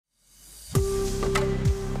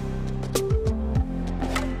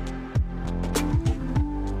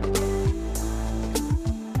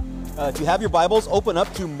If you have your Bibles, open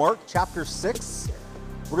up to Mark chapter 6.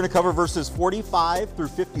 We're going to cover verses 45 through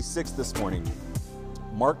 56 this morning.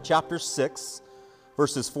 Mark chapter 6,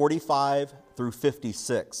 verses 45 through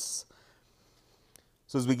 56.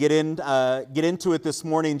 So as we get into it this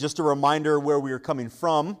morning, just a reminder where we are coming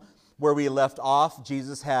from, where we left off.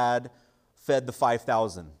 Jesus had fed the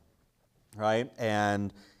 5,000, right?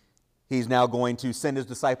 And he's now going to send his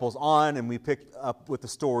disciples on, and we picked up with the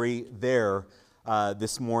story there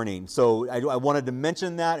this morning. So I wanted to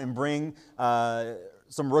mention that and bring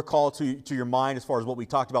some recall to your mind as far as what we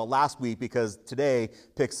talked about last week, because today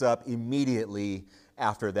picks up immediately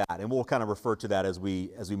after that. And we'll kind of refer to that as we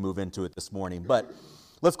move into it this morning. But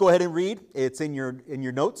let's go ahead and read. It's in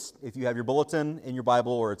your notes if you have your bulletin in your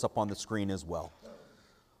Bible, or it's up on the screen as well.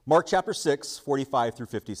 Mark chapter 6, 45 through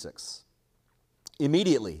 56.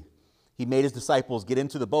 Immediately he made his disciples get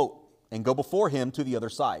into the boat and go before him to the other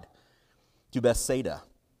side, to Bethsaida,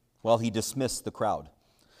 while he dismissed the crowd.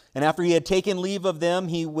 And after he had taken leave of them,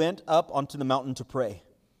 he went up onto the mountain to pray.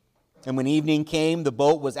 And when evening came, the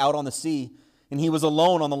boat was out on the sea, and he was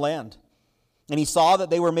alone on the land. And he saw that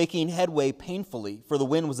they were making headway painfully, for the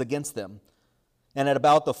wind was against them. And at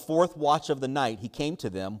about the fourth watch of the night, he came to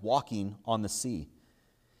them, walking on the sea.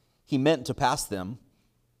 He meant to pass them,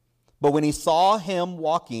 but when they saw him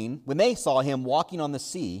walking on the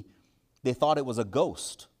sea, they thought it was a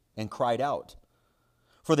ghost, and cried out.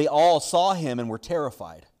 For they all saw him and were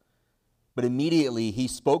terrified. But immediately he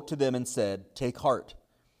spoke to them and said, "Take heart,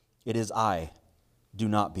 it is I, do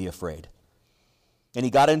not be afraid." And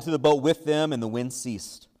he got into the boat with them, and the wind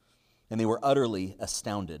ceased, and they were utterly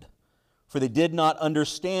astounded. For they did not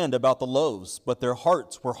understand about the loaves, but their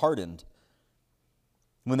hearts were hardened.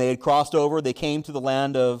 When they had crossed over, they came to the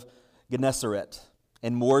land of Gennesaret,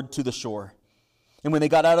 and moored to the shore. And when they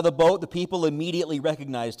got out of the boat, the people immediately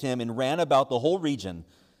recognized him and ran about the whole region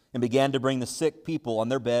and began to bring the sick people on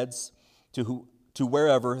their beds to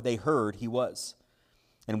wherever they heard he was.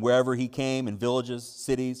 And wherever he came, in villages,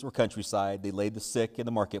 cities, or countryside, they laid the sick in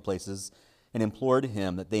the marketplaces and implored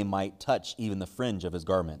him that they might touch even the fringe of his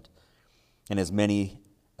garment. And as many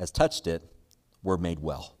as touched it were made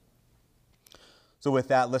well. So with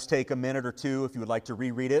that, let's take a minute or two. If you would like to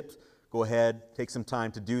reread it, go ahead, take some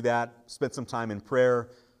time to do that. Spend some time in prayer.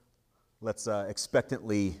 Let's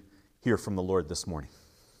expectantly hear from the Lord this morning.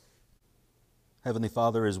 Heavenly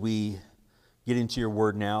Father, as we get into your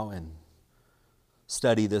word now and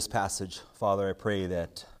study this passage, Father, I pray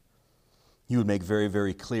that you would make very,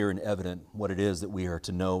 very clear and evident what it is that we are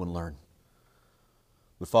to know and learn.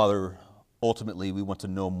 But Father, ultimately, we want to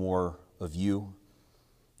know more of you,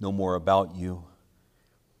 know more about you,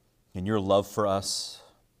 and your love for us,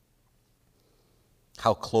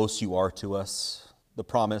 how close you are to us, the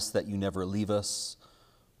promise that you never leave us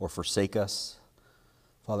or forsake us.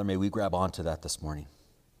 Father, may we grab onto that this morning.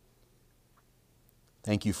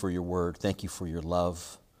 Thank you for your word. Thank you for your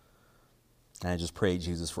love. And I just pray,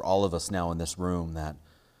 Jesus, for all of us now in this room that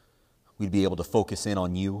we'd be able to focus in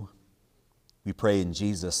on you. We pray in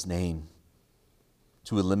Jesus' name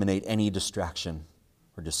to eliminate any distraction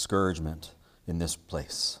or discouragement in this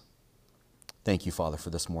place. Thank you, Father, for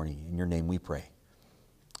this morning. In your name we pray.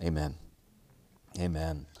 Amen.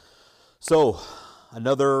 Amen. So,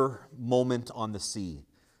 another moment on the sea.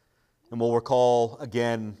 And we'll recall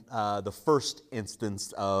again the first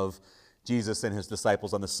instance of Jesus and his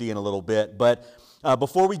disciples on the sea in a little bit. But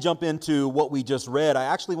before we jump into what we just read, I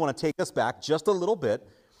actually want to take us back just a little bit,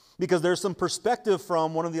 because there's some perspective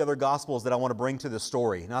from one of the other Gospels that I want to bring to this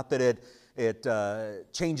story. Not that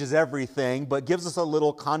it changes everything, but gives us a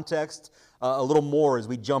little context, a little more as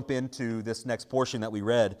we jump into this next portion that we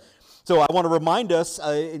read. So I want to remind us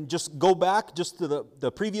and just go back just to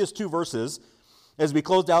the previous two verses as we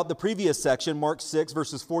closed out the previous section. Mark 6,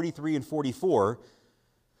 verses 43 and 44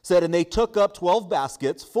 said, "And they took up 12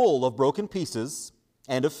 baskets full of broken pieces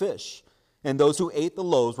and of fish. And those who ate the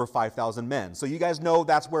loaves were 5,000 men." So you guys know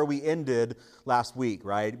that's where we ended last week,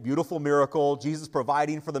 right? Beautiful miracle, Jesus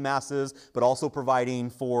providing for the masses, but also providing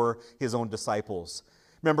for his own disciples.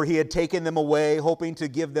 Remember, he had taken them away, hoping to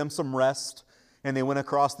give them some rest, and they went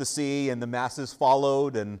across the sea, and the masses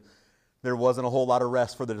followed, and there wasn't a whole lot of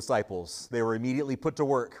rest for the disciples. They were immediately put to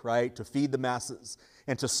work, right, to feed the masses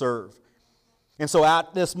and to serve. And so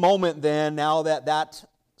at this moment then, now that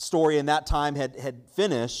story and that time had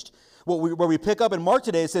finished, where we pick up in Mark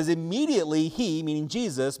today, it says, immediately he, meaning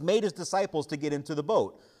Jesus, made his disciples to get into the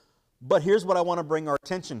boat. But here's what I want to bring our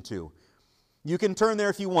attention to. You can turn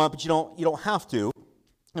there if you want, but you don't have to.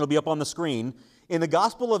 It'll be up on the screen. In the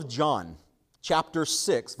Gospel of John, chapter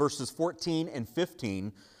 6, verses 14 and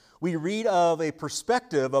 15, we read of a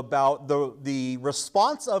perspective about the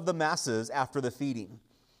response of the masses after the feeding.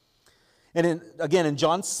 And again, in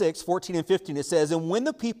John 6, 14 and 15, it says, "And when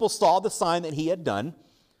the people saw the sign that he had done,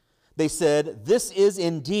 they said, 'This is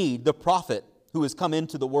indeed the prophet who has come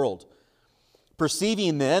into the world.'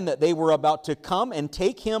 Perceiving then that they were about to come and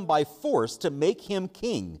take him by force to make him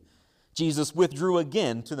king, Jesus withdrew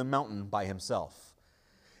again to the mountain by himself."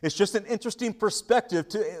 It's just an interesting perspective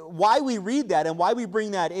to why we read that, and why we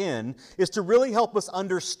bring that in is to really help us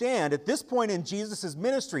understand at this point in Jesus'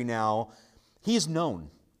 ministry now, he's known,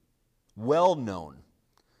 well known.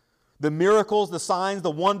 The miracles, the signs, the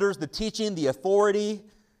wonders, the teaching, the authority,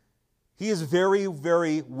 he is very,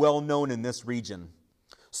 very well known in this region.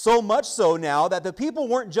 So much so now that the people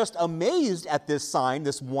weren't just amazed at this sign,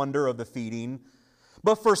 this wonder of the feeding,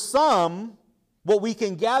 but for some, what we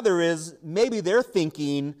can gather is maybe they're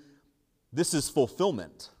thinking this is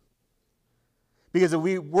fulfillment. Because if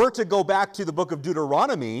we were to go back to the book of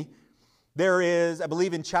Deuteronomy, there is, I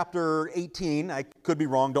believe in chapter 18, I could be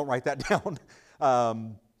wrong, don't write that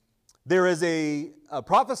down. There is a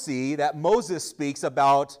prophecy that Moses speaks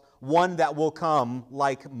about one that will come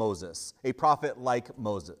like Moses, a prophet like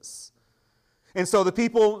Moses. And so the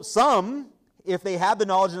people, some, if they have the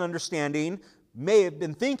knowledge and understanding, may have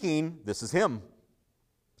been thinking, this is him.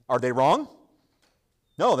 Are they wrong?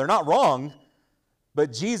 No, they're not wrong.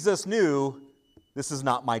 But Jesus knew, this is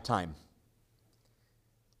not my time.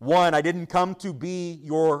 One, I didn't come to be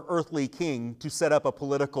your earthly king to set up a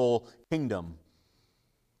political kingdom.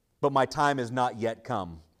 But my time has not yet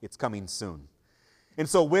come. It's coming soon. And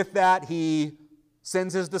so with that, he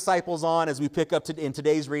sends his disciples on, as we pick up in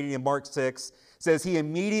today's reading in Mark 6, says he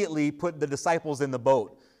immediately put the disciples in the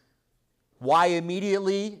boat. Why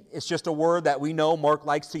immediately? It's just a word that we know Mark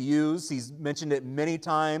likes to use. He's mentioned it many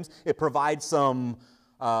times. It provides some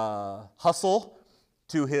hustle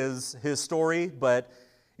to his story, but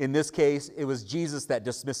in this case, it was Jesus that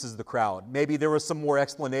dismisses the crowd. Maybe there was some more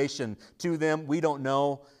explanation to them. We don't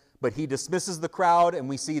know, but he dismisses the crowd, and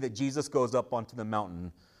we see that Jesus goes up onto the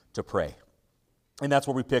mountain to pray. And that's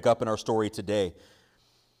where we pick up in our story today.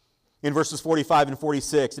 In verses 45 and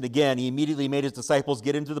 46, and again, he immediately made his disciples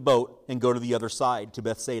get into the boat and go to the other side, to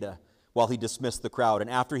Bethsaida, while he dismissed the crowd. And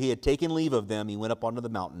after he had taken leave of them, he went up onto the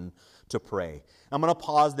mountain to pray. I'm going to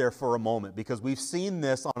pause there for a moment, because we've seen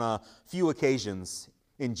this on a few occasions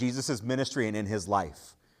in Jesus' ministry and in his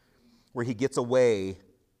life, where he gets away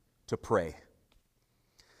to pray.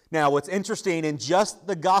 Now, what's interesting in just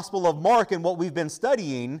the Gospel of Mark and what we've been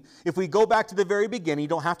studying, if we go back to the very beginning, you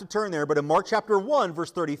don't have to turn there, but in Mark chapter 1,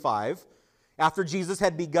 verse 35, after Jesus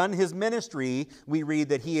had begun his ministry, we read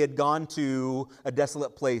that he had gone to a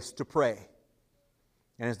desolate place to pray.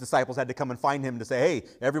 And his disciples had to come and find him to say, "Hey,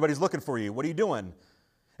 everybody's looking for you. What are you doing?"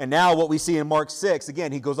 And now what we see in Mark 6,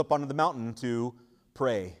 again, he goes up onto the mountain to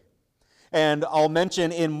pray. And I'll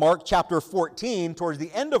mention in Mark chapter 14, towards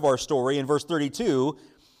the end of our story, in verse 32,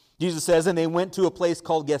 Jesus says, "And they went to a place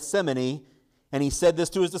called Gethsemane, and he said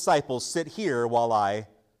this to his disciples, 'Sit here while I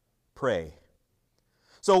pray.'"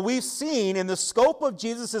 So we've seen in the scope of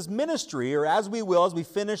Jesus' ministry, or as we will, as we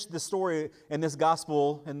finish the story in this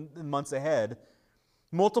gospel in the months ahead,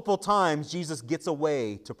 multiple times Jesus gets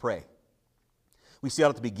away to pray. We see it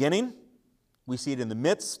at the beginning, we see it in the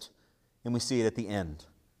midst, and we see it at the end.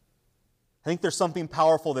 I think there's something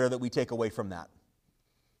powerful there that we take away from that.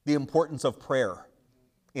 The importance of prayer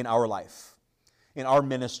in our life, in our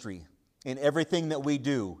ministry, in everything that we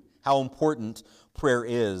do, how important prayer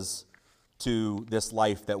is to this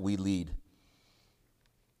life that we lead.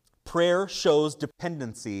 Prayer shows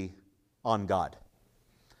dependency on God.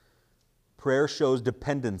 Prayer shows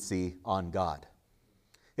dependency on God.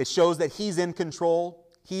 It shows that he's in control.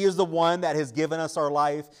 He is the one that has given us our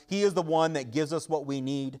life. He is the one that gives us what we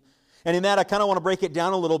need. And in that, I kind of want to break it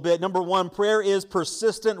down a little bit. Number one, prayer is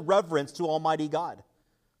persistent reverence to Almighty God.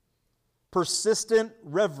 Persistent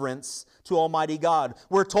reverence to Almighty God.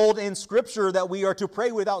 We're told in Scripture that we are to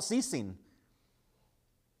pray without ceasing.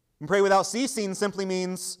 And pray without ceasing simply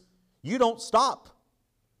means you don't stop.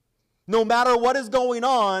 No matter what is going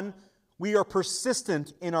on, we are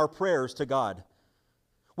persistent in our prayers to God.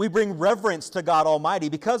 We bring reverence to God Almighty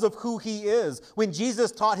because of who He is. When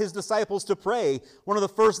Jesus taught His disciples to pray, one of the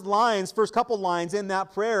first couple lines in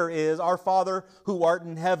that prayer is, "Our Father who art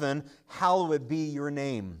in heaven, hallowed be your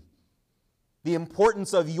name." The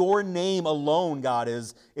importance of your name alone, God,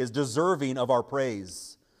 is deserving of our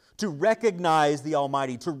praise. To recognize the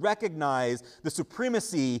Almighty, to recognize the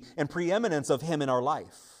supremacy and preeminence of Him in our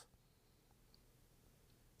life.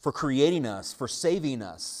 For creating us, for saving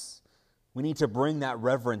us, we need to bring that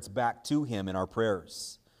reverence back to Him in our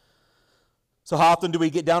prayers. So how often do we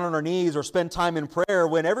get down on our knees or spend time in prayer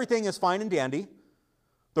when everything is fine and dandy?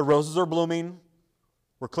 The roses are blooming.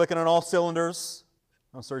 We're clicking on all cylinders.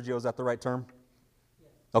 Oh, Sergio, is that the right term?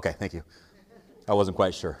 Okay, thank you. I wasn't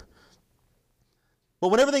quite sure. But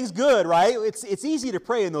when everything's good, right, it's easy to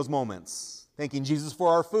pray in those moments, thanking Jesus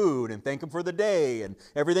for our food and thank Him for the day and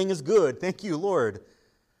everything is good. Thank you, Lord.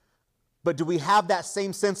 But do we have that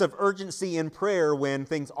same sense of urgency in prayer when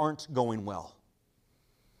things aren't going well?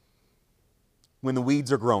 When the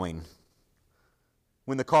weeds are growing?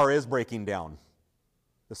 When the car is breaking down?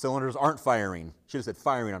 The cylinders aren't firing. Should have said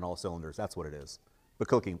firing on all cylinders. That's what it is. But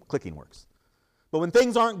clicking works. But when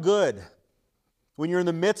things aren't good, when you're in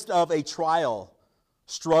the midst of a trial,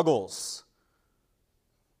 struggles,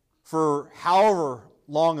 for however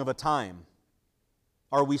long of a time,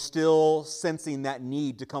 are we still sensing that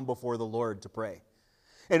need to come before the Lord to pray?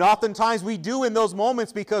 And oftentimes we do in those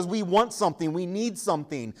moments because we want something, we need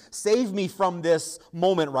something. Save me from this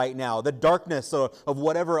moment right now, the darkness of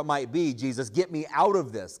whatever it might be. Jesus, get me out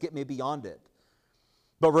of this, get me beyond it.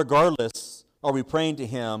 But regardless, are we praying to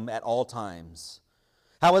Him at all times?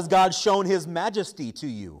 How has God shown His majesty to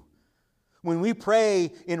you? When we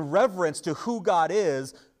pray in reverence to who God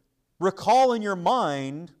is, recall in your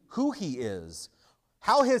mind who He is.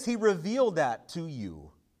 How has He revealed that to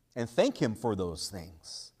you? And thank Him for those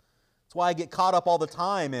things. That's why I get caught up all the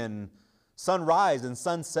time in sunrise and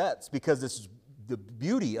sunsets, because it's the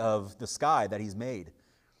beauty of the sky that He's made.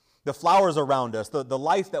 The flowers around us, the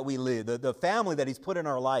life that we live, the family that He's put in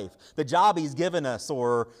our life, the job He's given us,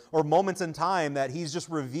 or moments in time that He's just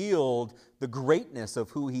revealed the greatness of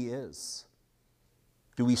who He is.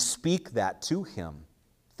 Do we speak that to Him?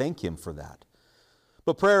 Thank Him for that.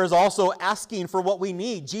 But prayer is also asking for what we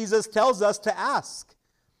need. Jesus tells us to ask.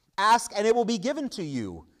 Ask and it will be given to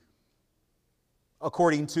you.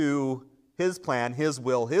 According to His plan, His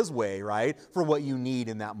will, His way, right? For what you need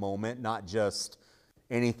in that moment, not just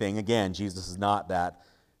anything. Again, Jesus is not that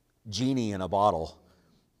genie in a bottle.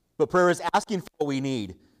 But prayer is asking for what we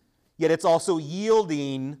need. Yet it's also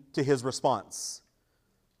yielding to His response.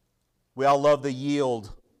 We all love the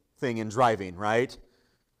yield thing in driving, right?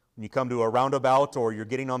 When you come to a roundabout or you're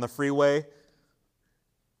getting on the freeway,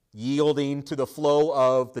 yielding to the flow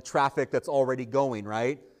of the traffic that's already going,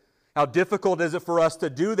 right? How difficult is it for us to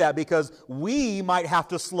do that because we might have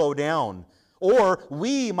to slow down, or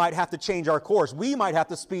we might have to change our course. We might have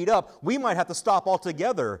to speed up. We might have to stop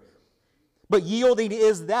altogether. But yielding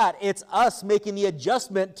is that. It's us making the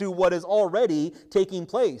adjustment to what is already taking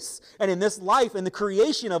place. And in this life, in the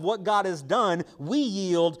creation of what God has done, we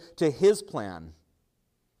yield to His plan,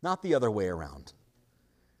 not the other way around.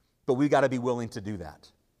 But we've got to be willing to do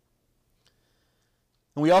that.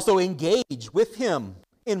 And we also engage with Him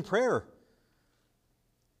in prayer.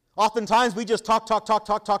 Oftentimes we just talk,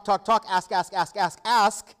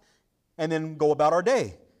 ask, and then go about our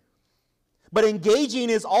day. But engaging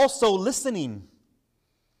is also listening.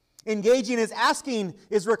 Engaging is asking,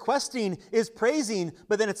 is requesting, is praising,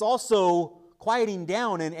 but then it's also quieting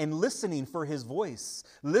down and listening for His voice,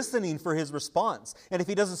 listening for His response. And if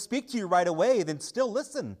He doesn't speak to you right away, then still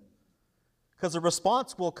listen, because a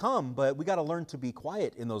response will come, but we got to learn to be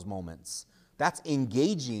quiet in those moments. That's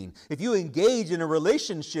engaging. If you engage in a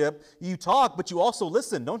relationship, you talk, but you also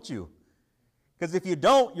listen, don't you? Because if you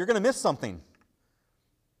don't, you're going to miss something.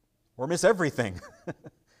 Or miss everything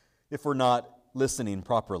if we're not listening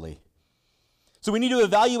properly. So we need to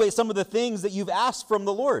evaluate some of the things that you've asked from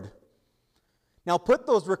the Lord. Now put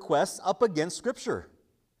those requests up against Scripture.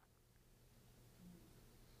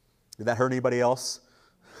 Did that hurt anybody else?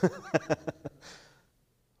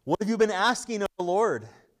 What have you been asking of the Lord?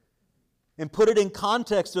 And put it in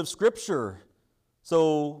context of Scripture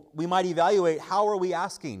so we might evaluate how are we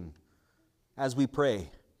asking as we pray.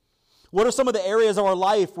 What are some of the areas of our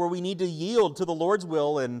life where we need to yield to the Lord's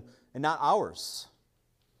will and not ours?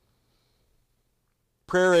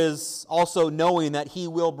 Prayer is also knowing that He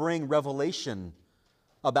will bring revelation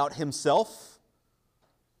about Himself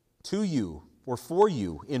to you or for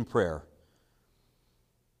you in prayer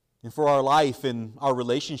and for our life and our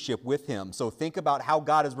relationship with Him. So think about how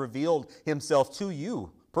God has revealed Himself to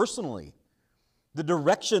you personally, the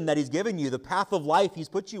direction that He's given you, the path of life He's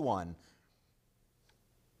put you on.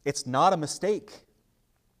 It's not a mistake.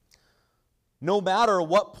 No matter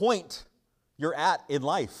what point you're at in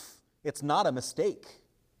life, it's not a mistake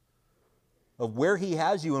of where He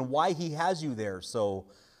has you and why He has you there. So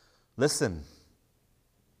listen,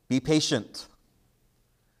 be patient,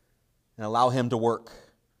 and allow Him to work.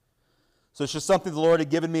 So it's just something the Lord had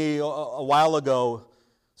given me a while ago.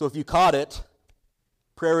 So if you caught it,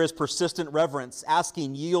 prayer is persistent reverence,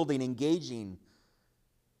 asking, yielding, engaging.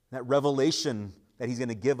 that revelation that he's going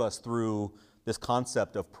to give us through this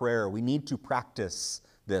concept of prayer. We need to practice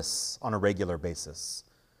this on a regular basis.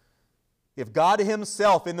 If God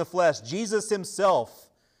himself in the flesh, Jesus himself,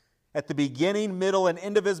 at the beginning, middle, and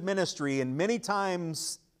end of his ministry, and many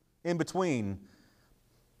times in between,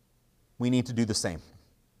 we need to do the same.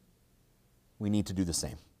 We need to do the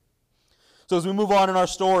same. So as we move on in our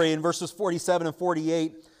story, in verses 47 and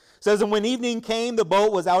 48, it says, "And when evening came, the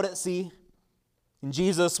boat was out at sea, and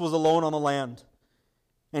Jesus was alone on the land.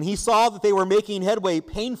 And he saw that they were making headway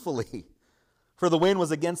painfully, for the wind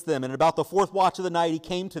was against them. And about the fourth watch of the night, he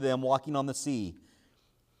came to them walking on the sea."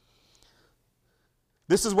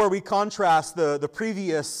 This is where we contrast the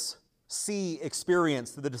previous sea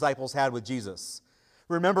experience that the disciples had with Jesus.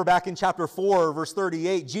 Remember back in chapter 4, verse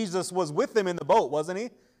 38, Jesus was with them in the boat, wasn't he?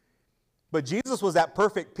 But Jesus was at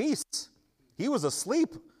perfect peace. He was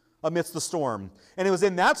asleep amidst the storm. And it was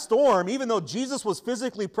in that storm, even though Jesus was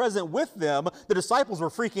physically present with them, the disciples were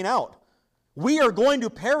freaking out. "We are going to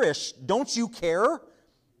perish. Don't you care?"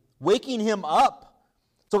 Waking him up.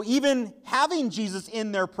 So even having Jesus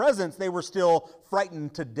in their presence, they were still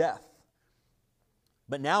frightened to death.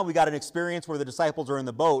 But now we got an experience where the disciples are in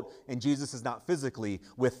the boat and Jesus is not physically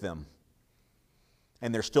with them.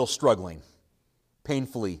 And they're still struggling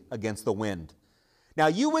painfully against the wind. Now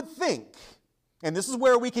you would think, and this is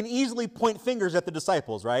where we can easily point fingers at the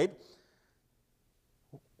disciples, right?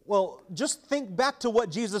 Well, just think back to what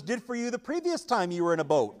Jesus did for you the previous time you were in a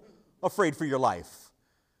boat, afraid for your life.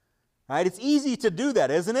 Right? It's easy to do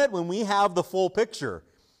that, isn't it? When we have the full picture,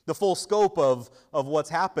 the full scope of what's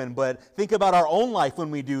happened. But think about our own life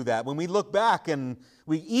when we do that. When we look back and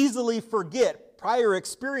we easily forget prior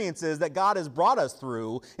experiences that God has brought us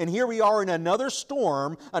through. And here we are in another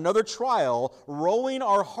storm, another trial, rowing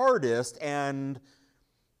our hardest, and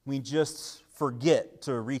we just forget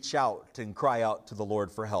to reach out and cry out to the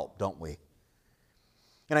Lord for help, don't we?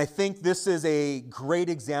 And I think this is a great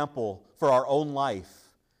example for our own life.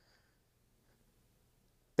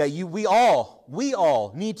 That we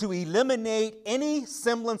all need to eliminate any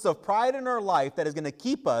semblance of pride in our life that is going to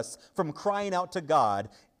keep us from crying out to God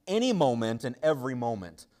any moment and every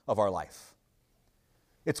moment of our life.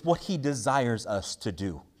 It's what he desires us to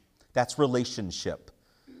do. That's relationship.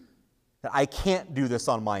 That I can't do this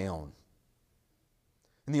on my own.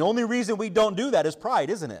 And the only reason we don't do that is pride,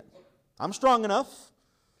 isn't it? I'm strong enough.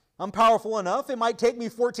 I'm powerful enough. It might take me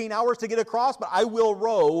 14 hours to get across, but I will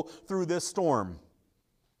row through this storm.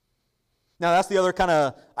 Now, that's the other kind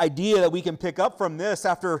of idea that we can pick up from this.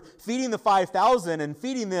 After feeding the 5,000 and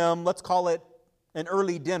feeding them, let's call it an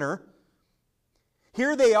early dinner,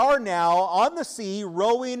 here they are now on the sea,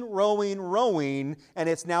 rowing, and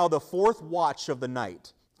it's now the fourth watch of the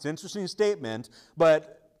night. It's an interesting statement,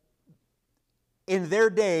 but in their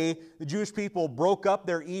day, the Jewish people broke up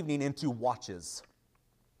their evening into watches.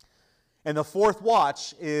 And the fourth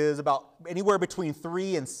watch is about anywhere between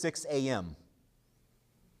 3 and 6 a.m.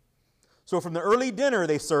 So from the early dinner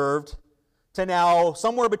they served to now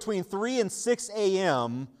somewhere between 3 and 6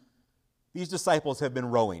 a.m., these disciples have been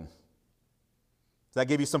rowing. Does that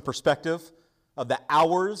give you some perspective of the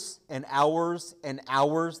hours and hours and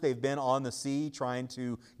hours they've been on the sea trying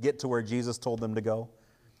to get to where Jesus told them to go?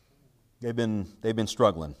 They've been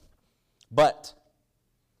struggling. But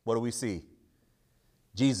what do we see?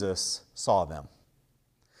 Jesus saw them.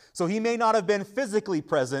 So he may not have been physically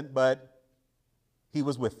present, but he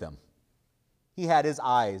was with them. He had his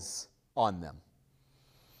eyes on them.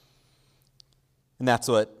 And that's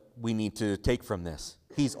what we need to take from this.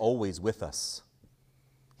 He's always with us.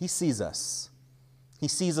 He sees us. He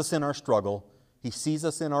sees us in our struggle. He sees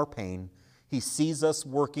us in our pain. He sees us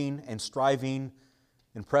working and striving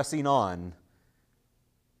and pressing on.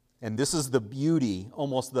 And this is the beauty,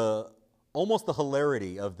 almost the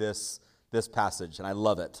hilarity of this passage, and I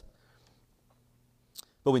love it.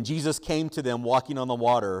 But when Jesus came to them walking on the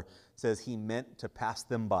water, it says he meant to pass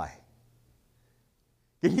them by.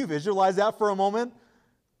 Can you visualize that for a moment?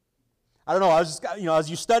 I don't know, as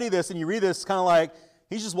you study this and you read this, it's kind of like,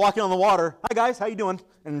 he's just walking on the water. Hi guys, how you doing?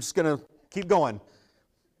 And I'm just going to keep going.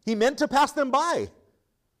 He meant to pass them by.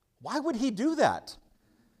 Why would he do that?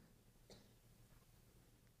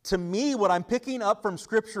 To me, what I'm picking up from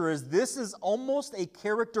Scripture is this is almost a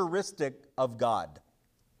characteristic of God.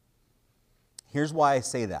 Here's why I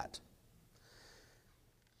say that.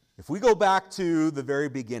 If we go back to the very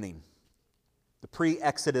beginning, the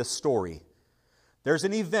pre-Exodus story, there's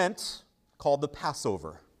an event called the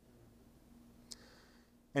Passover.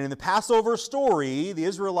 And in the Passover story, the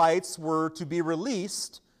Israelites were to be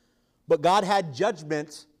released, but God had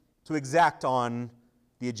judgment to exact on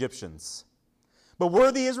the Egyptians. But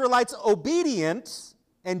were the Israelites obedient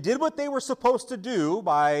and did what they were supposed to do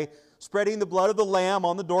by spreading the blood of the lamb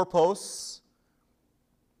on the doorposts,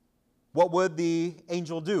 what would the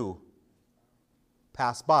angel do?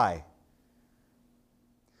 Pass by.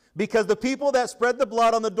 Because the people that spread the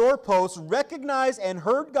blood on the doorposts recognized and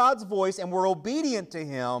heard God's voice and were obedient to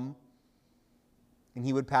Him, and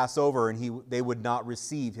He would pass over and they would not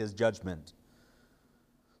receive His judgment.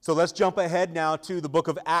 So let's jump ahead now to the book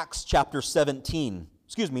of Acts chapter 17.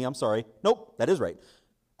 Excuse me, I'm sorry. Nope, that is right.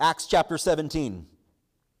 Acts chapter 17.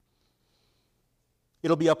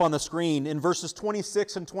 It'll be up on the screen. In verses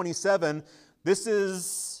 26 and 27, this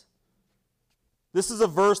is a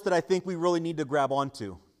verse that I think we really need to grab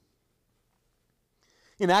onto.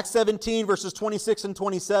 In Acts 17, verses 26 and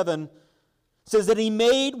 27, it says that He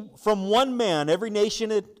made from one man every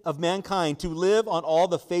nation of mankind to live on all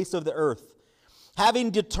the face of the earth,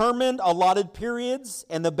 having determined allotted periods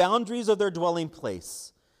and the boundaries of their dwelling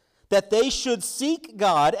place, that they should seek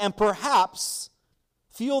God and perhaps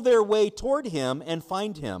feel their way toward Him and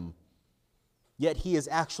find Him. Yet He is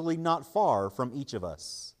actually not far from each of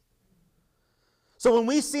us. So when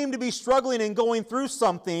we seem to be struggling and going through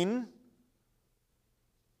something,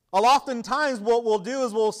 oftentimes what we'll do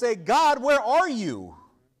is we'll say, God, where are you?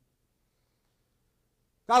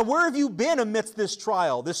 God, where have you been amidst this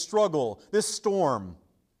trial, this struggle, this storm?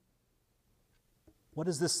 What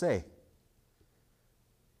does this say?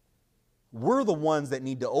 We're the ones that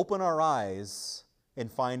need to open our eyes and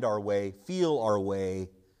find our way, feel our way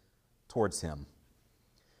towards Him.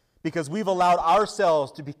 Because we've allowed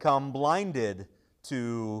ourselves to become blinded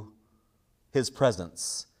to His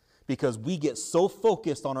presence. Because we get so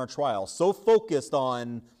focused on our trial, so focused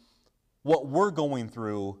on what we're going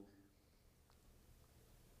through,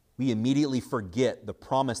 we immediately forget the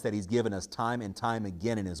promise that He's given us time and time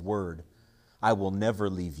again in His Word. I will never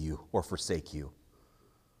leave you or forsake you.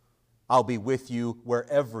 I'll be with you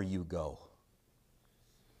wherever you go.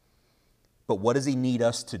 But what does He need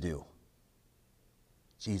us to do?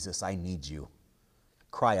 Jesus, I need you.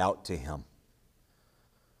 Cry out to Him.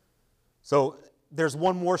 So there's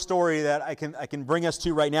one more story that I can bring us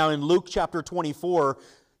to right now in Luke chapter 24.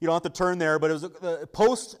 You don't have to turn there, but it was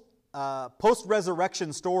a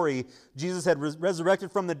post-resurrection story. Jesus had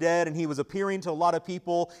resurrected from the dead, and He was appearing to a lot of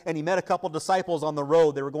people, and He met a couple disciples on the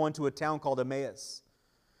road. They were going to a town called Emmaus.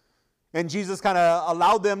 And Jesus kind of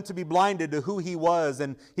allowed them to be blinded to who He was,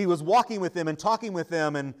 and He was walking with them and talking with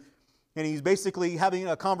them, and He's basically having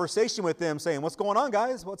a conversation with them, saying, what's going on,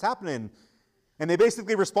 guys? What's happening? And they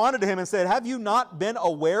basically responded to Him and said, have you not been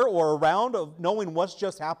aware or around of knowing what's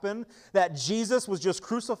just happened? That Jesus was just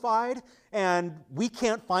crucified and we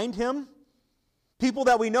can't find Him? People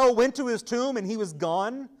that we know went to His tomb and He was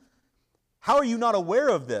gone. How are you not aware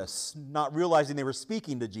of this? Not realizing they were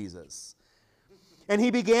speaking to Jesus. And He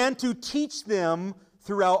began to teach them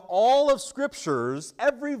throughout all of Scriptures,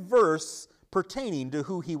 every verse pertaining to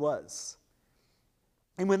who He was.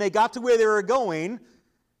 And when they got to where they were going,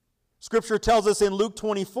 Scripture tells us in Luke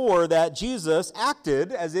 24 that Jesus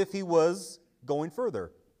acted as if He was going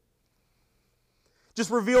further. Just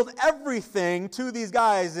revealed everything to these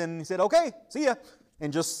guys and He said, okay, see ya,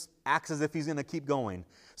 and just acts as if He's going to keep going.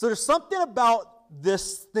 So there's something about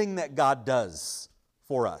this thing that God does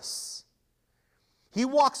for us. He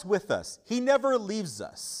walks with us. He never leaves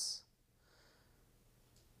us.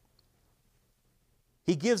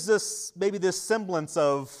 He gives us maybe this semblance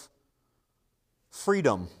of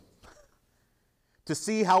freedom to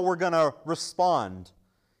see how we're going to respond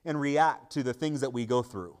and react to the things that we go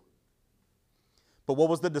through. But what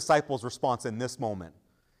was the disciples' response in this moment?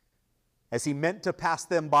 As He meant to pass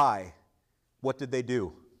them by, what did they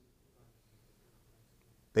do?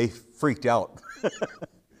 They freaked out.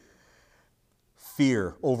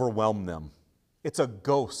 Fear overwhelmed them. It's a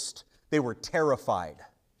ghost. They were terrified.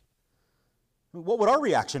 What would our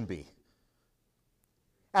reaction be?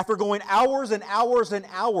 After going hours and hours and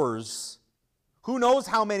hours, who knows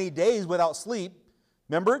how many days without sleep?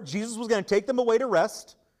 Remember, Jesus was going to take them away to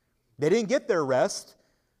rest. They didn't get their rest.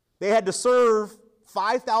 They had to serve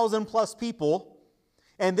 5,000 plus people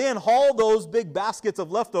and then haul those big baskets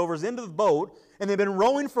of leftovers into the boat, and they've been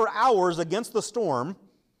rowing for hours against the storm.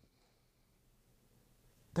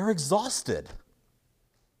 They're exhausted.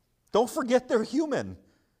 Don't forget they're human.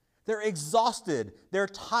 They're exhausted. They're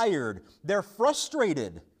tired. They're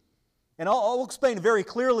frustrated. And I'll explain very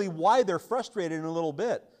clearly why they're frustrated in a little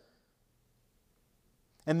bit.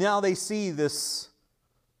 And now they see this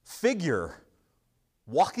figure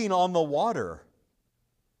walking on the water.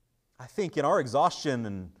 I think in our exhaustion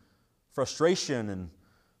and frustration, and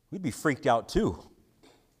we'd be freaked out too.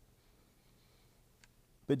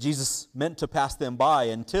 But Jesus meant to pass them by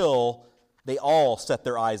until They all set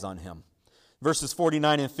their eyes on him. Verses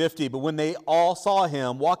 49 and 50, but when they all saw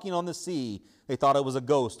him walking on the sea, they thought it was a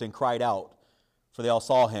ghost and cried out, for they all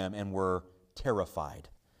saw him and were terrified.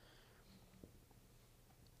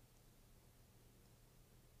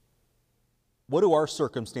 What do our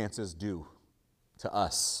circumstances do to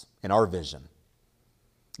us in our vision,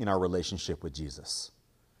 in our relationship with Jesus?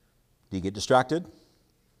 Do you get distracted?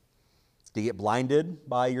 Do you get blinded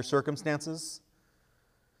by your circumstances?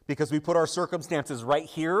 Because we put our circumstances right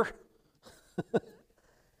here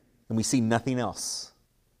and we see nothing else.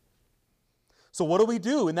 So what do we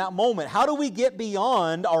do in that moment? How do we get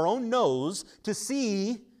beyond our own nose to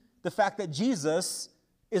see the fact that Jesus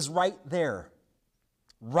is right there,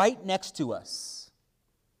 right next to us?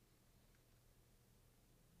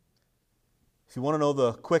 If you want to know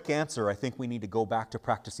the quick answer, I think we need to go back to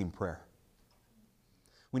practicing prayer.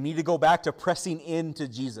 We need to go back to pressing into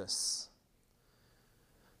Jesus.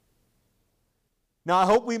 Now, I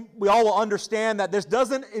hope we all will understand that this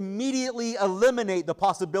doesn't immediately eliminate the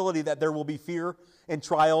possibility that there will be fear and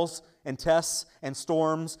trials and tests and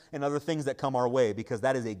storms and other things that come our way, because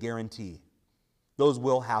that is a guarantee. Those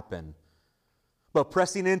will happen. But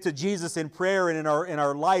pressing into Jesus in prayer and in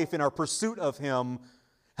our life, in our pursuit of Him,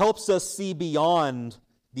 helps us see beyond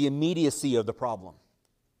the immediacy of the problem.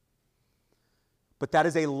 But that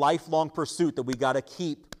is a lifelong pursuit that we got to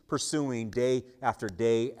keep pursuing day after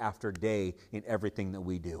day after day in everything that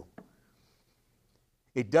we do.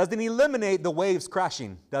 It doesn't eliminate the waves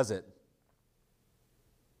crashing, does it?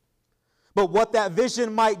 But what that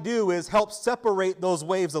vision might do is help separate those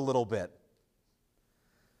waves a little bit.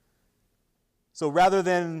 So rather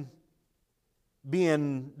than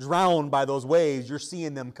being drowned by those waves, you're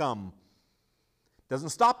seeing them come. Doesn't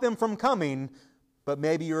stop them from coming, but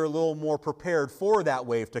maybe you're a little more prepared for that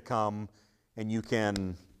wave to come, and you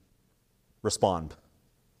can respond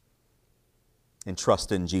and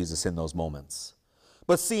trust in Jesus in those moments.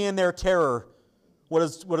 But seeing their terror, what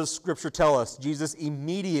does Scripture tell us? Jesus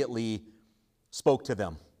immediately spoke to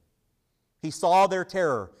them. He saw their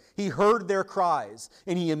terror. He heard their cries,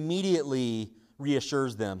 and He immediately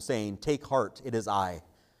reassures them, saying, "Take heart, it is I.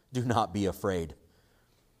 Do not be afraid."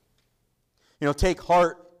 Take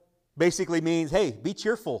heart basically means, hey, be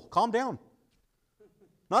cheerful, calm down.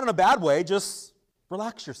 Not in a bad way, just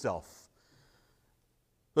relax yourself.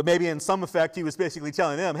 But maybe in some effect, He was basically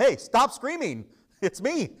telling them, hey, stop screaming. It's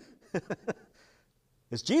me.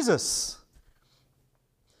 It's Jesus.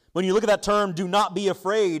 When you look at that term, do not be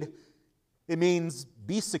afraid, it means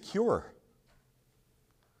be secure.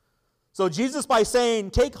 So Jesus, by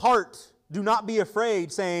saying, take heart, do not be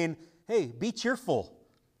afraid, saying, hey, be cheerful,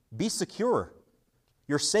 be secure.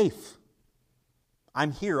 You're safe.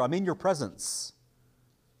 I'm here. I'm in your presence.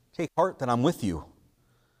 Take heart that I'm with you.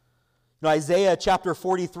 Isaiah chapter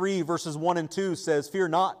 43 verses 1 and 2 says, "Fear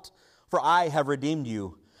not, for I have redeemed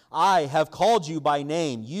you. I have called you by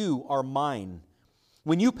name. You are mine.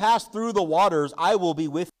 When you pass through the waters, I will be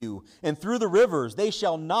with you, and through the rivers, they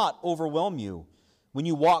shall not overwhelm you. When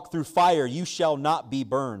you walk through fire, you shall not be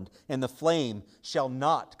burned, and the flame shall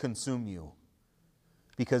not consume you."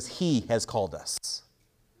 Because He has called us.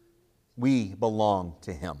 We belong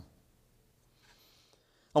to Him.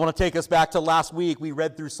 I want to take us back to last week. We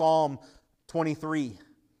read through Psalm 23,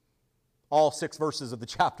 all 6 verses of the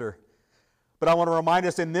chapter. But I want to remind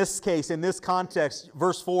us in this case, in this context,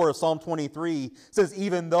 verse 4 of Psalm 23 says,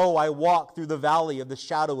 "Even though I walk through the valley of the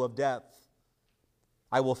shadow of death,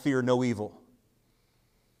 I will fear no evil."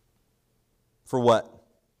 For what?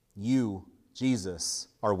 You, Jesus,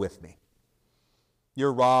 are with me.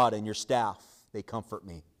 Your rod and your staff, they comfort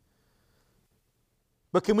me.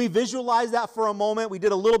 But can we visualize that for a moment? We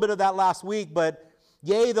did a little bit of that last week, but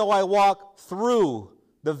yea, though I walk through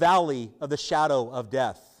the valley of the shadow of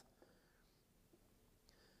death.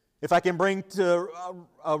 If I can bring to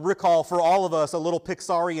a recall for all of us a little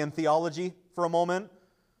Pixarian theology for a moment.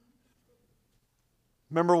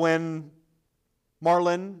 Remember when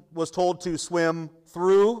Marlin was told to swim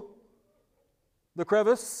through the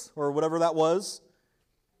crevice, or whatever that was?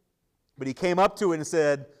 But he came up to it and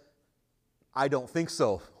said, "I don't think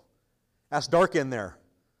so. That's dark in there.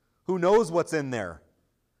 Who knows what's in there?"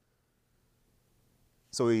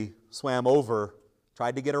 So he swam over,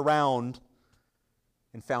 tried to get around,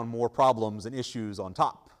 and found more problems and issues on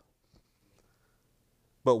top.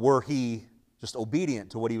 But were he just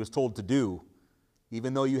obedient to what he was told to do,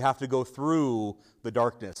 even though you have to go through the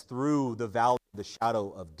darkness, through the valley of the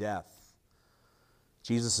shadow of death,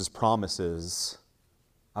 Jesus' promise is,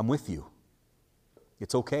 I'm with you.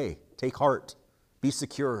 It's okay. Take heart. Be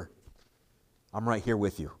secure. I'm right here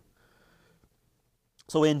with you.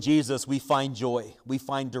 So in Jesus, we find joy. We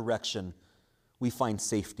find direction. we find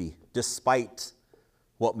safety despite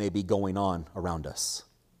what may be going on around us.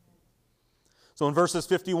 So in verses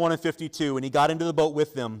 51 and 52, and he got into the boat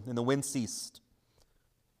with them, and the wind ceased,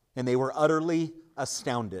 and they were utterly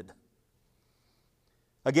astounded.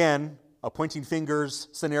 Again, a pointing fingers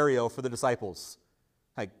scenario for the disciples.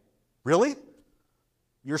 Like, really?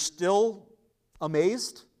 You're still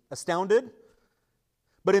amazed, astounded?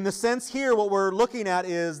 But in the sense here, what we're looking at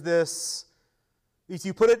is this, if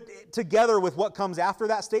you put it together with what comes after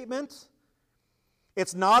that statement,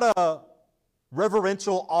 it's not a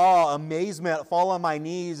reverential awe, amazement, fall on my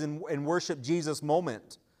knees and worship Jesus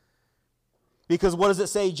moment. Because what does it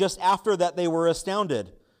say just after that they were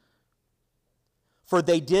astounded? For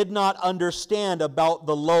they did not understand about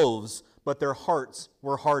the loaves, but their hearts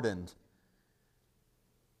were hardened.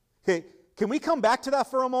 Okay, can we come back to that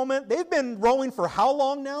for a moment? They've been rowing for how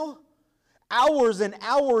long now? Hours and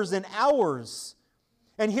hours and hours.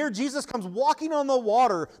 And here Jesus comes walking on the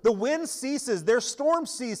water. The wind ceases. Their storm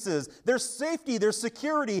ceases. Their safety, their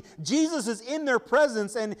security. Jesus is in their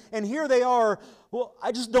presence. And here they are. Well,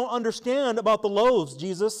 I just don't understand about the loaves,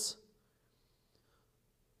 Jesus.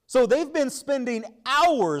 So they've been spending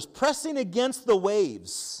hours pressing against the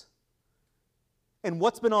waves. And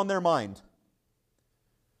what's been on their mind?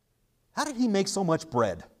 How did he make so much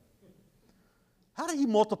bread? How did he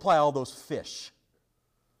multiply all those fish?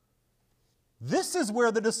 This is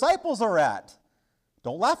where the disciples are at.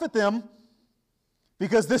 Don't laugh at them,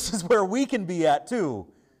 because this is where we can be at too.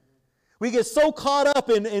 We get so caught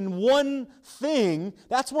up in one thing,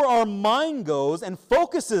 that's where our mind goes and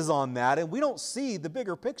focuses on that, and we don't see the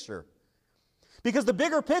bigger picture. Because the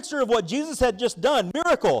bigger picture of what Jesus had just done,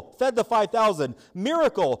 miracle, fed the 5,000,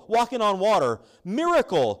 miracle, walking on water,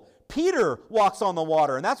 miracle, Peter walks on the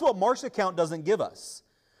water, and that's what Mark's account doesn't give us.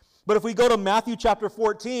 But if we go to Matthew chapter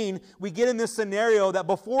 14, we get in this scenario that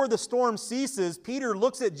before the storm ceases, Peter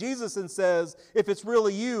looks at Jesus and says, if it's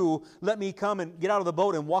really you, let me come and get out of the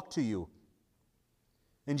boat and walk to you.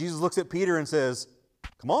 And Jesus looks at Peter and says,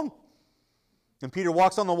 come on. And Peter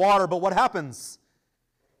walks on the water, but what happens?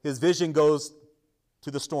 His vision goes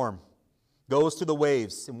to the storm, goes to the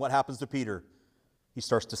waves, and what happens to Peter? He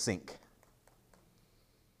starts to sink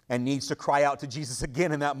and needs to cry out to Jesus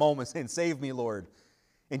again in that moment, saying, save me, Lord.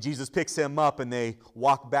 And Jesus picks him up, and they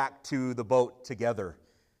walk back to the boat together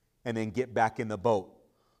and then get back in the boat.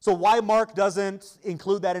 So why Mark doesn't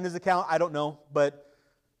include that in his account, I don't know, but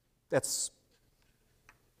that's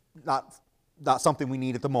not something we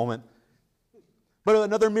need at the moment. But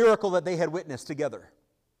another miracle that they had witnessed together.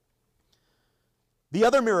 The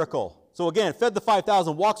other miracle, so again, fed the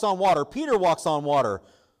 5,000, walks on water. Peter walks on water.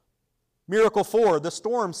 Miracle 4, the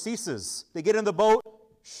storm ceases. They get in the boat,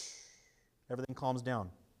 everything calms down.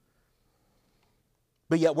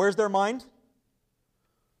 But yet, where's their mind?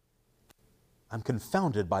 I'm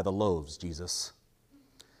confounded by the loaves, Jesus.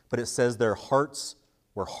 But it says their hearts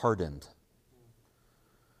were hardened.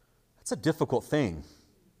 That's a difficult thing.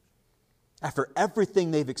 After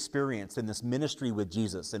everything they've experienced in this ministry with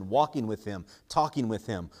Jesus and walking with Him, talking with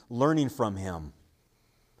Him, learning from Him,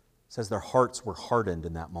 it says their hearts were hardened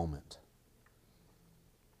in that moment.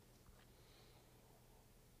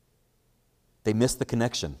 They missed the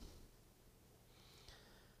connection.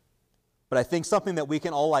 But I think something that we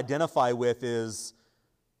can all identify with is,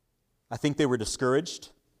 I think they were discouraged.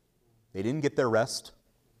 They didn't get their rest.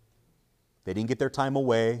 They didn't get their time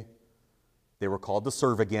away. They were called to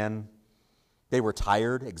serve again. They were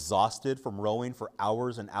tired, exhausted from rowing for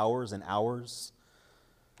hours and hours and hours.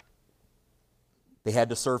 They had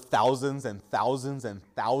to serve thousands and thousands and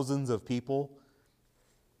thousands of people.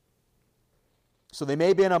 So they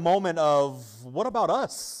may be in a moment of, what about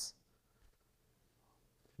us?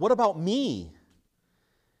 What about me?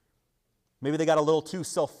 Maybe they got a little too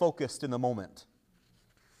self-focused in the moment.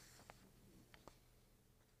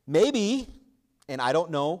 Maybe, and I don't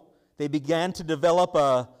know, they began to develop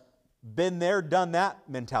a been there, done that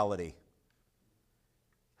mentality.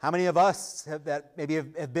 How many of us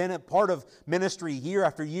have been a part of ministry year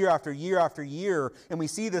after year after year after year, and we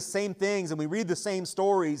see the same things and we read the same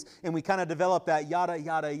stories, and we kind of develop that yada,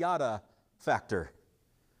 yada, yada factor?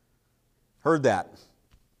 Heard that.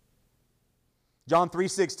 John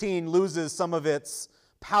 3:16 loses some of its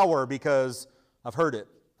power because I've heard it,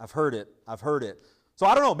 I've heard it, I've heard it. So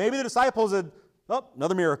I don't know, maybe the disciples had,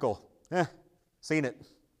 another miracle. Seen it.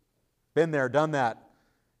 Been there, done that.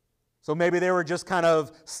 So maybe they were just kind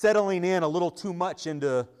of settling in a little too much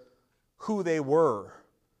into who they were.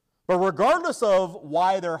 But regardless of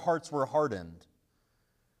why their hearts were hardened,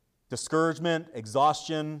 discouragement,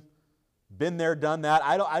 exhaustion, been there, done that,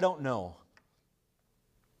 I don't know.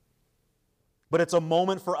 But it's a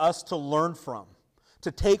moment for us to learn from.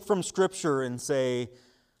 to take from Scripture and say,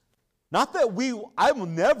 not that I will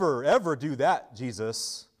never, ever do that,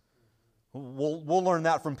 Jesus. We'll learn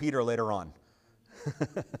that from Peter later on.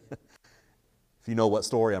 If you know what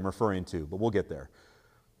story I'm referring to, but we'll get there.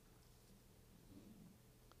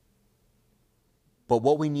 But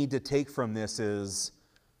what we need to take from this is,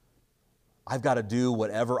 I've got to do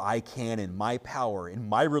whatever I can in my power, in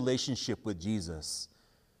my relationship with Jesus,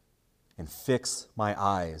 and fix my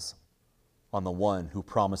eyes on the one who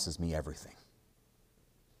promises me everything.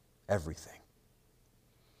 Everything.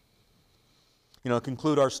 To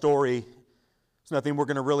conclude our story, it's nothing we're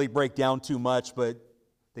going to really break down too much, but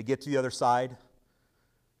they get to the other side,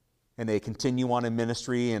 and they continue on in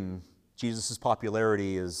ministry, and Jesus'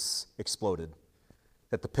 popularity is exploded.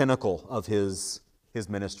 At the pinnacle of his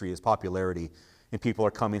ministry, his popularity, and people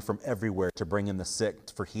are coming from everywhere to bring in the sick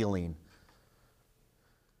for healing.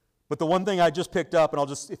 But the one thing I just picked up, and I'll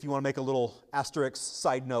just, if you want to make a little asterisk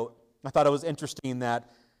side note, I thought it was interesting that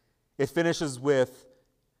it finishes with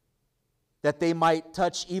that they might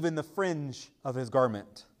touch even the fringe of his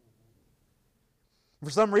garment. For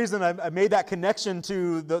some reason, I made that connection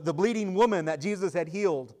to the bleeding woman that Jesus had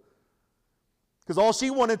healed. Because all she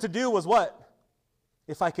wanted to do was what?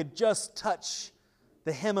 If I could just touch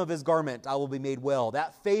the hem of his garment, I will be made well.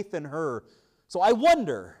 That faith in her. So I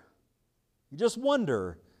wonder, you just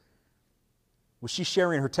wonder, was she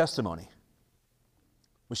sharing her testimony?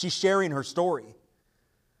 Was she sharing her story?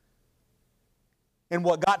 And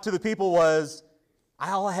what got to the people was,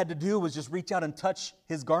 all I had to do was just reach out and touch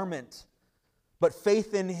his garment. But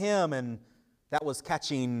faith in him, and that was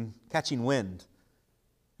catching wind.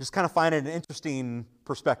 Just kind of find it an interesting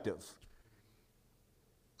perspective.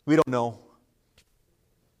 We don't know.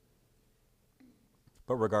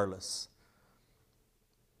 But regardless,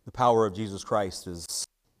 the power of Jesus Christ is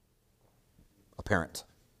apparent.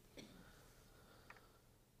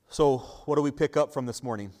 So, what do we pick up from this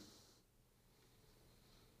morning?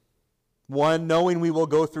 One, knowing we will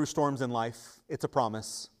go through storms in life. It's a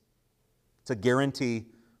promise. It's a guarantee.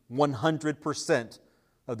 100%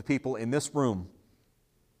 of the people in this room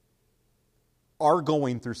are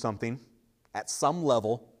going through something at some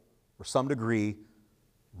level or some degree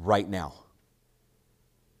right now.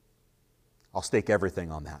 I'll stake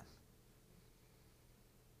everything on that.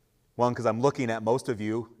 One, because I'm looking at most of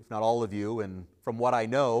you, if not all of you, and from what I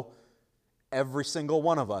know, every single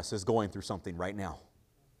one of us is going through something right now.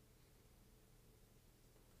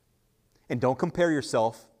 And don't compare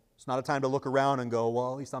yourself. It's not a time to look around and go,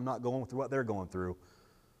 well, at least I'm not going through what they're going through.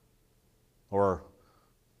 Or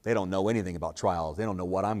they don't know anything about trials. They don't know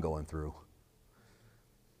what I'm going through.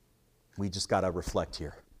 We just got to reflect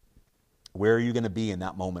here. Where are you going to be in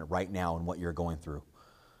that moment right now and what you're going through?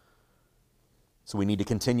 So we need to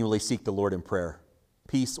continually seek the Lord in prayer.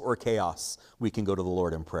 Peace or chaos, we can go to the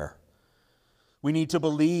Lord in prayer. We need to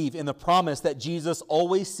believe in the promise that Jesus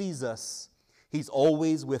always sees us. He's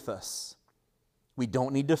always with us. We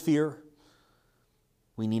don't need to fear.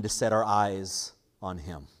 We need to set our eyes on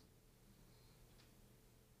him.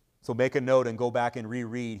 So make a note and go back and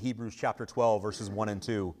reread Hebrews chapter 12, verses 1 and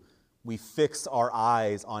 2. We fix our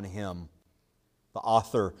eyes on him, the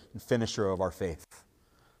author and finisher of our faith,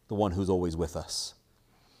 the one who's always with us.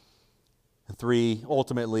 And 3,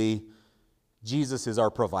 ultimately, Jesus is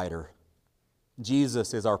our provider.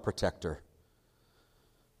 Jesus is our protector.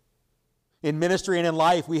 In ministry and in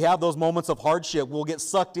life, we have those moments of hardship. We'll get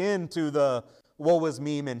sucked into the woe is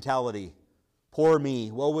me mentality. Poor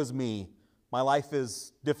me, woe is me. My life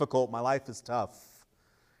is difficult, my life is tough.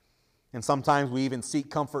 And sometimes we even seek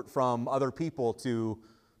comfort from other people to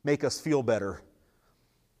make us feel better.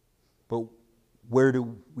 But where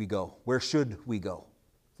do we go? Where should we go?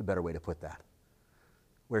 It's a better way to put that.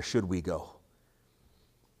 Where should we go?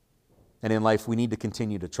 And in life, we need to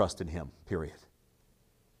continue to trust in him, period.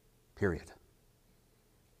 Period.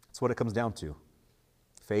 That's what it comes down to.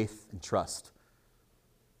 Faith and trust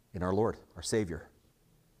in our Lord, our Savior.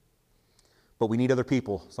 But we need other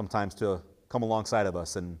people sometimes to come alongside of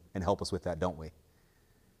us and help us with that, don't we?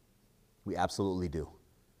 We absolutely do.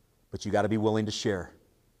 But you got to be willing to share.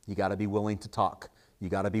 You got to be willing to talk. You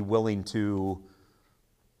got to be willing to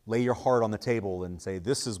lay your heart on the table and say,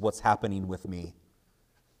 this is what's happening with me.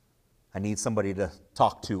 I need somebody to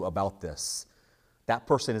talk to about this. That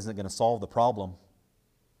person isn't going to solve the problem,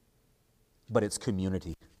 but it's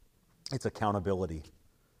community. It's accountability.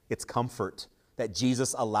 It's comfort that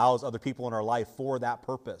Jesus allows other people in our life for that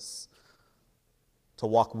purpose, to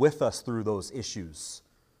walk with us through those issues.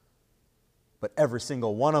 But every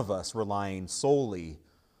single one of us relying solely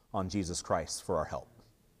on Jesus Christ for our help,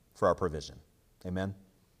 for our provision. Amen?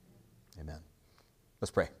 Amen.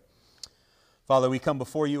 Let's pray. Father, we come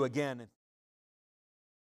before you again.